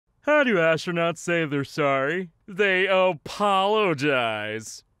How do astronauts say they're sorry? They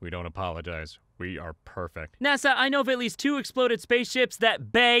apologize. We don't apologize. We are perfect. NASA, I know of at least 2 exploded spaceships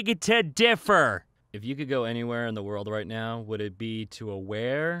that beg to differ. If you could go anywhere in the world right now, would it be to a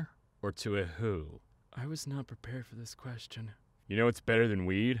where or to a who? I was not prepared for this question. You know what's better than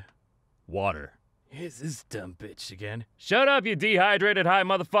weed? Water. Here's this dumb bitch again. Shut up, you dehydrated high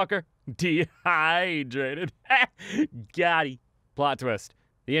motherfucker. Dehydrated. Got Plot twist.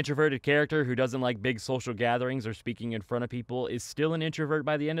 The introverted character who doesn't like big social gatherings or speaking in front of people is still an introvert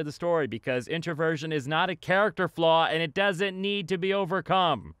by the end of the story because introversion is not a character flaw and it doesn't need to be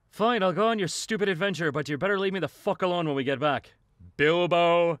overcome. Fine, I'll go on your stupid adventure, but you better leave me the fuck alone when we get back.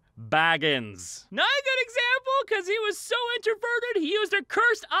 Bilbo Baggins. Not a good example, because he was so introverted he used a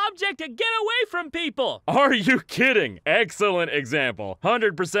cursed object to get away from people. Are you kidding? Excellent example.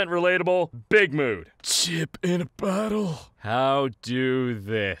 100% relatable, big mood. Chip in a bottle. How do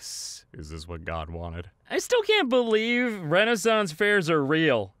this? Is this what God wanted? I still can't believe Renaissance fairs are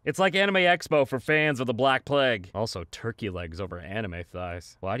real. It's like Anime Expo for fans of the Black Plague. Also, turkey legs over anime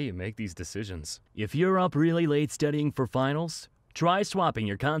thighs. Why do you make these decisions? If you're up really late studying for finals, try swapping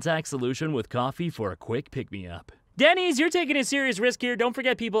your contact solution with coffee for a quick pick-me-up. Denny's, you're taking a serious risk here. Don't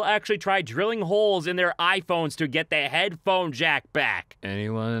forget people actually try drilling holes in their iPhones to get the headphone jack back.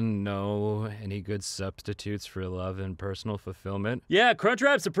 Anyone know any good substitutes for love and personal fulfillment? Yeah,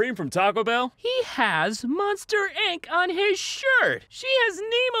 Crunchwrap Supreme from Taco Bell. He has Monster Inc. on his shirt. She has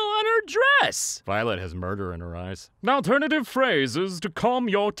Nemo on her dress. Violet has murder in her eyes. Alternative phrases to calm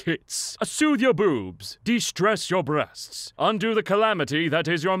your tits, soothe your boobs, de-stress your breasts, undo the calamity that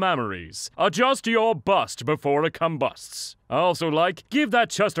is your memories, adjust your bust before it combusts. I also like, give that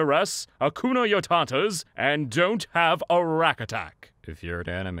chest a rest, Akuna your tatas, and don't have a rack attack. If you're an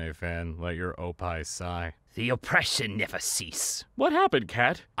anime fan, let your opie sigh. The oppression never cease. What happened,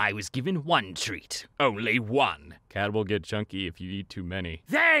 Cat? I was given one treat. Only one. Cat will get chunky if you eat too many.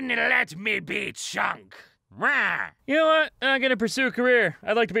 Then let me be chunk. You know what? I'm gonna pursue a career.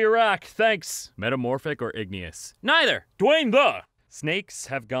 I'd like to be a rock, thanks. Metamorphic or igneous? Neither. Dwayne the. Snakes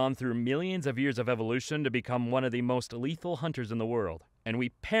have gone through millions of years of evolution to become one of the most lethal hunters in the world. And we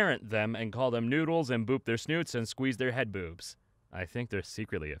parent them and call them noodles and boop their snoots and squeeze their head boobs. I think they're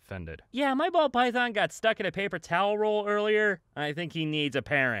secretly offended. Yeah, my ball python got stuck in a paper towel roll earlier. I think he needs a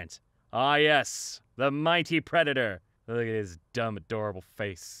parent. Ah yes, the mighty predator. Look at his dumb, adorable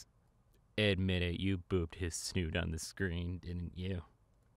face. Admit it, you booped his snoot on the screen, didn't you?